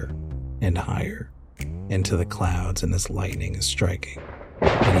higher and higher into the clouds, and this lightning is striking.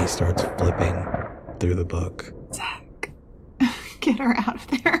 And he starts flipping through the book. Zach, get her out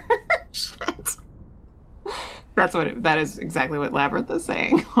of there. Shit. That is exactly what Labyrinth is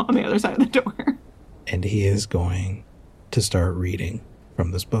saying on the other side of the door. And he is going to start reading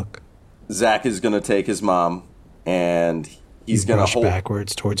from this book. Zach is going to take his mom, and he's going to rush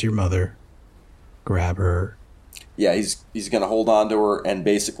backwards towards your mother, grab her. Yeah, he's going to hold on to her and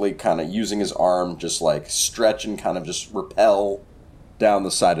basically kind of using his arm just like stretch and kind of just repel down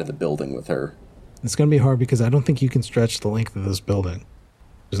the side of the building with her. It's going to be hard because I don't think you can stretch the length of this building.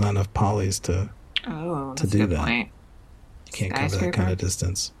 There's not enough polys to do that. Point. You can't cover that kind of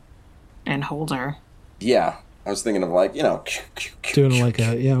distance. And hold her. Yeah. I was thinking of like, doing like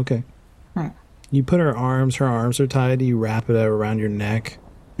a, yeah, okay. Right. You put her arms are tied, you wrap it around your neck,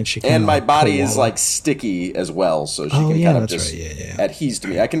 and she kind of... And my body is like sticky as well, so she can kind of just adheres to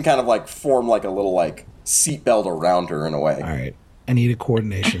me. I can kind of like form like a little like seatbelt around her in a way. All right. I need a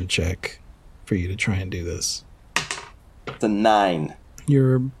coordination check for you to try and do this. It's a 9.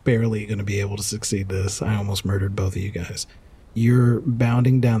 You're barely going to be able to succeed this. I almost murdered both of you guys. You're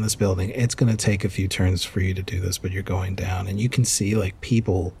bounding down this building. It's going to take a few turns for you to do this, but you're going down. And you can see like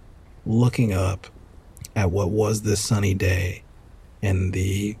people looking up at what was this sunny day and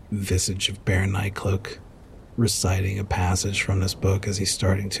the visage of Baron Nightcloak reciting a passage from this book as he's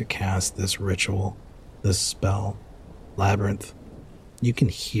starting to cast this ritual, this spell, Labyrinth. You can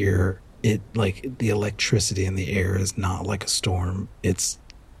hear it, like the electricity in the air is not like a storm. It's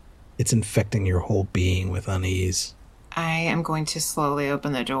infecting your whole being with unease. I am going to slowly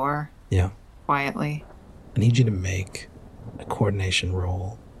open the door. Yeah. Quietly. I need you to make a coordination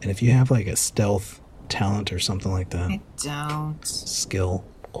roll. And if you have like a stealth talent or something like that. I don't. Skill,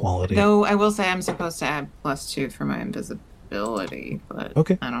 quality. Though I will say I'm supposed to add +2 for my invisibility, but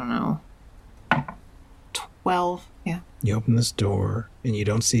okay. I don't know. 12, yeah. You open this door and you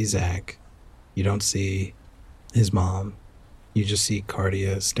don't see Zach. You don't see his mom. You just see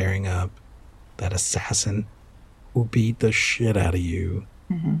Cardia staring up. That assassin who beat the shit out of you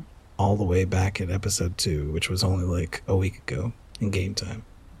all the way back at episode 2, which was only like a week ago in game time.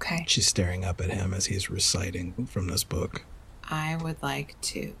 Okay. She's staring up at him as he's reciting from this book. I would like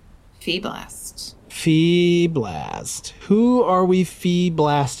to Fee Blast. Fee Blast. Who are we Fee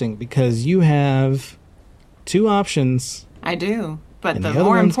Blasting? Because you have 2 options. I do, but and the other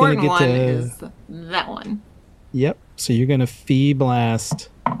more one's important one to... is that one. Yep. So you're going to Fee Blast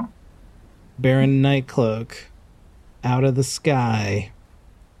Baron Nightcloak out of the sky,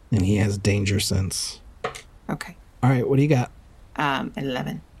 and he has danger sense. Okay. All right, what do you got?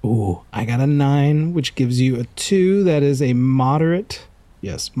 11. Ooh, I got a 9, which gives you a 2. That is a moderate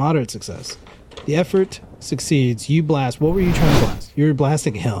success. The effort succeeds. You blast. What were you trying to blast? You were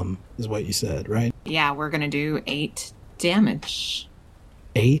blasting him, is what you said, right? Yeah, we're going to do 8 damage.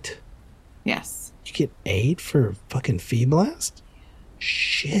 8? Yes. You get 8 for fucking Fee Blast?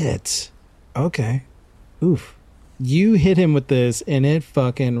 Shit. Okay. Oof. You hit him with this, and it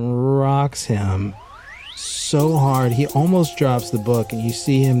fucking rocks him so hard. He almost drops the book, and you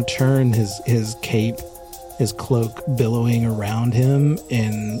see him turn his cape, his cloak billowing around him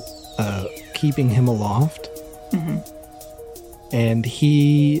and keeping him aloft. And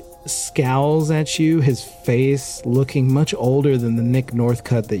he scowls at you, his face looking much older than the Nick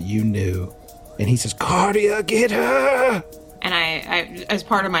Northcutt that you knew. And he says, Cardia, get her! And I, as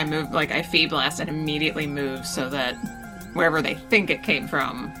part of my move, like, I Fee Blast and immediately move so that wherever they think it came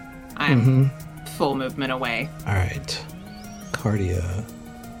from, I'm full movement away. All right. Cardia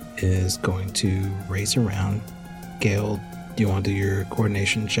is going to race around. Gale, do you want to do your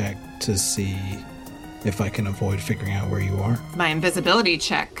coordination check to see if I can avoid figuring out where you are? My invisibility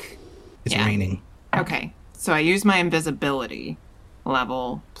check. It's raining. Okay. So I use my invisibility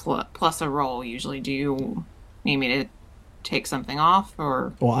level plus a roll usually. Do you need me to take something off,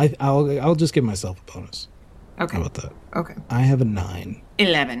 or? Well, I'll just give myself a bonus. Okay. How about that? Okay. I have a 9.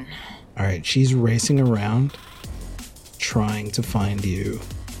 11. All right. She's racing around trying to find you,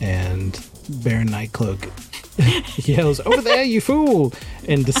 and Baron Nightcloak yells, "Over there, you fool!"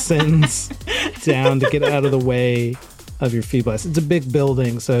 and descends down to get out of the way of your Fee Blast. It's a big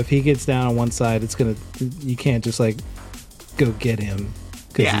building, so if he gets down on one side, you can't just like go get him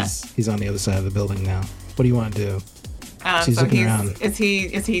because he's on the other side of the building now. What do you want to do? She's looking around. Is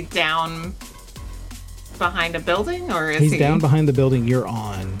he down behind a building, or is he's down behind the building you're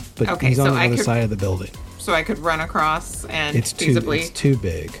on, but he's on the other side of the building. So I could run across and it's feasibly... It's too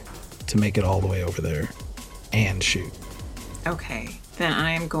big to make it all the way over there and shoot. Okay, then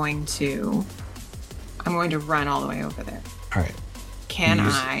I'm going to run all the way over there. All right. Can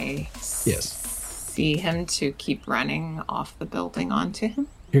I yes. see him to keep running off the building onto him?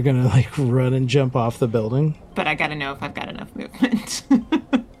 You're going to like run and jump off the building? But I got to know if I've got enough movement.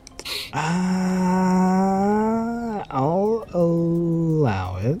 I'll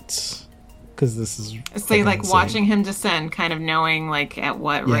allow it. Because this is... So like insane. Watching him descend, kind of knowing like at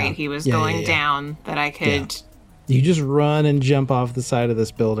what rate he was going down, that I could... Yeah. You just run and jump off the side of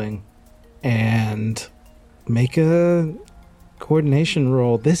this building and make a coordination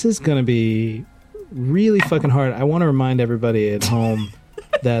roll. This is going to be really fucking hard. I want to remind everybody at home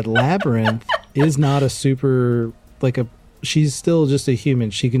that Labyrinth is not a super, she's still just a human.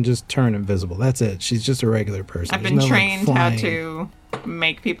 She can just turn invisible. That's it. She's just a regular person. I've been trained how to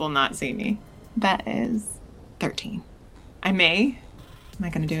make people not see me. That is 13. Am I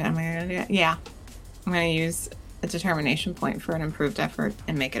going to do it? Yeah. I'm going to use a determination point for an improved effort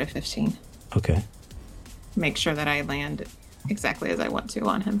and make it a 15. Okay. Make sure that I land exactly as I want to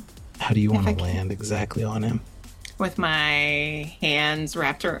on him. How do you want to land exactly on him? With my arms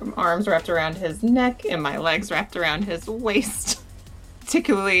wrapped around his neck and my legs wrapped around his waist.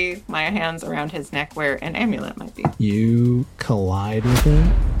 Particularly my hands around his neck where an amulet might be. You collide with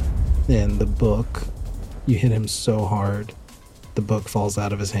him, and the book, you hit him so hard, the book falls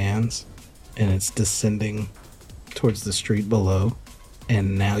out of his hands, and it's descending towards the street below.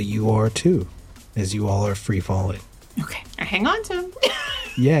 And now you are too, as you all are free falling. Okay, I hang on to him.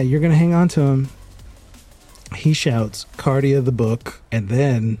 Yeah, you're going to hang on to him. He shouts, Cardia the book, and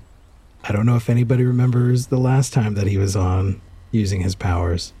then, I don't know if anybody remembers the last time that he was on using his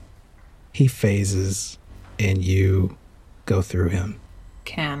powers. He phases, and you go through him.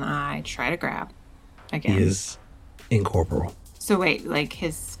 Can I try to grab again? He is incorporeal. So wait, like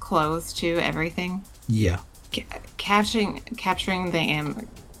his clothes too, everything? Yeah. Capturing the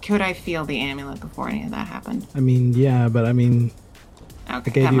could I feel the amulet before any of that happened? I mean, yeah, but okay, I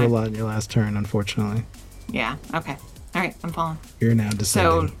gave you a lot in your last turn, unfortunately. Yeah, okay. All right, I'm following. You're now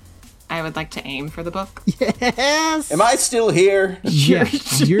descending. So, I would like to aim for the book. Yes! Am I still here? Yeah,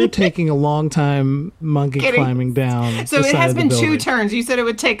 you're taking a long time monkey climbing down. So it has been 2 turns. You said it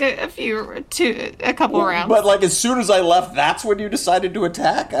would take a couple rounds. But as soon as I left, that's when you decided to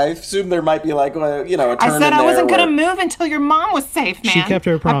attack? I assume there might be a turn I said I wasn't going to move until your mom was safe, man. She kept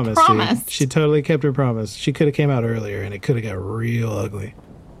her promise. I promised. She totally kept her promise. She could have came out earlier and it could have got real ugly.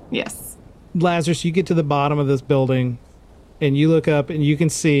 Yes. Lazarus, you get to the bottom of this building and you look up and you can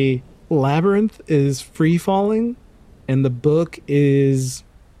see Labyrinth is free falling and the book is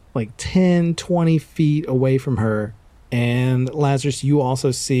 10, 20 feet away from her. And Lazarus, you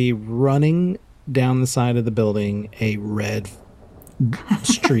also see running down the side of the building a red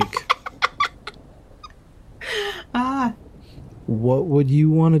streak. What would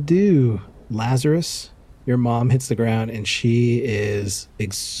you want to do? Lazarus, your mom hits the ground and she is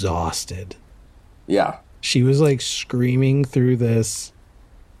exhausted. Yeah. She was screaming through this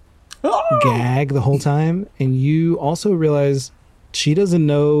gag the whole time, and you also realize she doesn't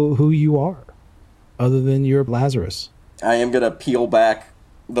know who you are other than you're Lazarus. I am going to peel back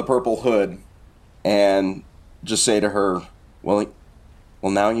the purple hood and just say to her, well,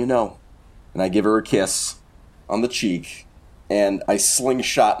 now you know. And I give her a kiss on the cheek, and I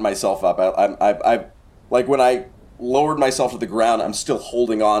slingshot myself up. I when I lowered myself to the ground, I'm still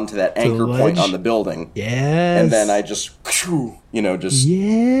holding on to that anchor point on the building. Yes. And then I just.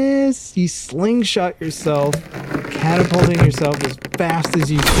 Yes, you slingshot yourself, catapulting yourself as fast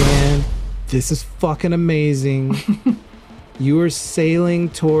as you can. This is fucking amazing. You are sailing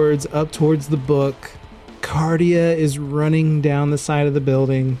up towards the book. Cardia is running down the side of the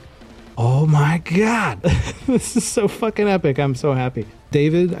building. Oh my god. This is so fucking epic. I'm so happy.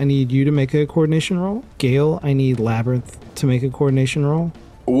 David, I need you to make a coordination roll. Gale, I need Labyrinth to make a coordination roll.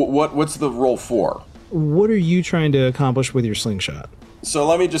 What's the roll for? What are you trying to accomplish with your slingshot? So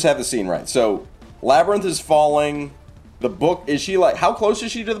let me just have the scene right. So Labyrinth is falling. The book, is she how close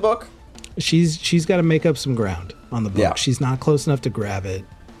is she to the book? She's got to make up some ground on the book. Yeah. She's not close enough to grab it.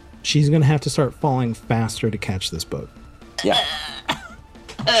 She's going to have to start falling faster to catch this book. Yeah.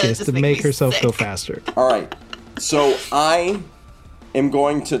 She has to make herself go faster. All right. So I am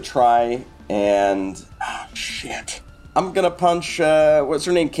going to try and... shit. I'm going to punch... what's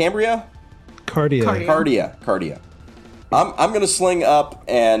her name? Cambria? Cardia. I'm going to sling up,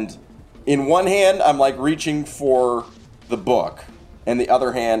 and in one hand, I'm reaching for the book. And the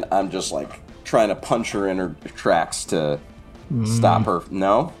other hand, I'm just trying to punch her in her tracks to stop her.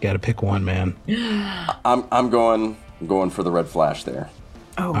 No? Got to pick one, man. I'm going for the red flash there.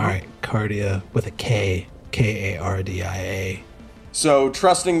 Oh. All right, Cardia with a K. Kardia. So,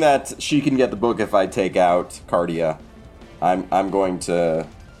 trusting that she can get the book if I take out Cardia, I'm going to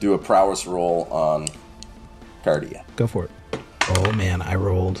do a prowess roll on Cardia. Go for it. Oh man, I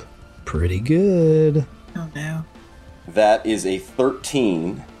rolled pretty good. Oh no. That is a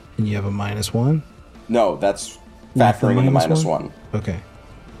 13. And you have a -1? No, that's factoring in the -1. Okay.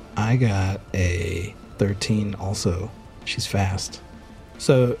 I got a 13 also. She's fast.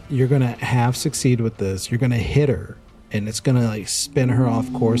 So you're going to half succeed with this. You're going to hit her, and it's going to spin her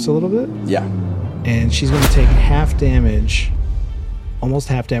off course a little bit. Yeah. And she's going to take half damage almost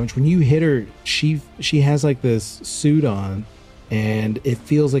half damage. When you hit her, she has like this suit on, and it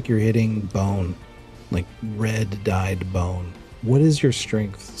feels like you're hitting bone, like red dyed bone. What is your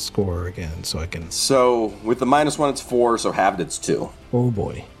strength score again, so I can... So, with the -1, it's 4, so halved, it's 2. Oh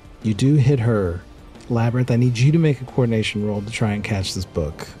boy. You do hit her. Labyrinth, I need you to make a coordination roll to try and catch this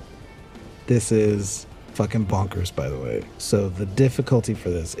book. This is fucking bonkers, by the way. So the difficulty for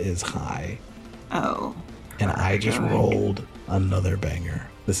this is high. Oh. And I just rolled another banger.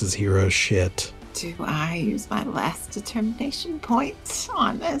 This is hero shit. Do I use my last determination point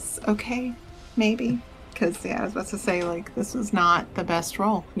on this? Okay, maybe. Because, I was about to say, like, this was not the best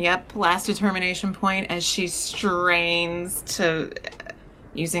roll. Yep, last determination point as she strains to...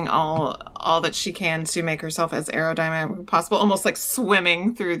 using all that she can to make herself as aerodynamic as possible, almost like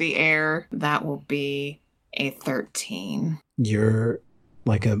swimming through the air. That will be a 13. You're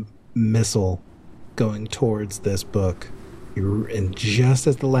like a missile going towards this book. And just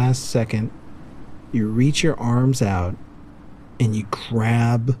at the last second, you reach your arms out and you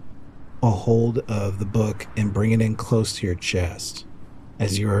grab a hold of the book and bring it in close to your chest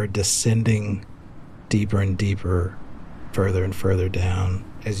as you're descending deeper and deeper, further and further down,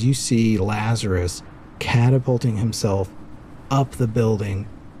 as you see Lazarus catapulting himself up the building,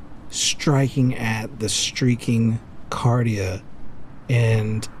 striking at the streaking Cardia.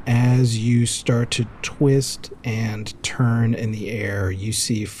 And as you start to twist and turn in the air, you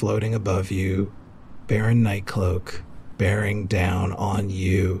see floating above you Baron Nightcloak bearing down on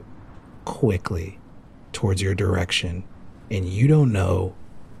you quickly towards your direction. And you don't know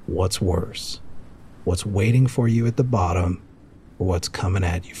what's worse, what's waiting for you at the bottom, or what's coming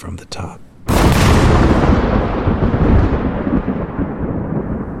at you from the top.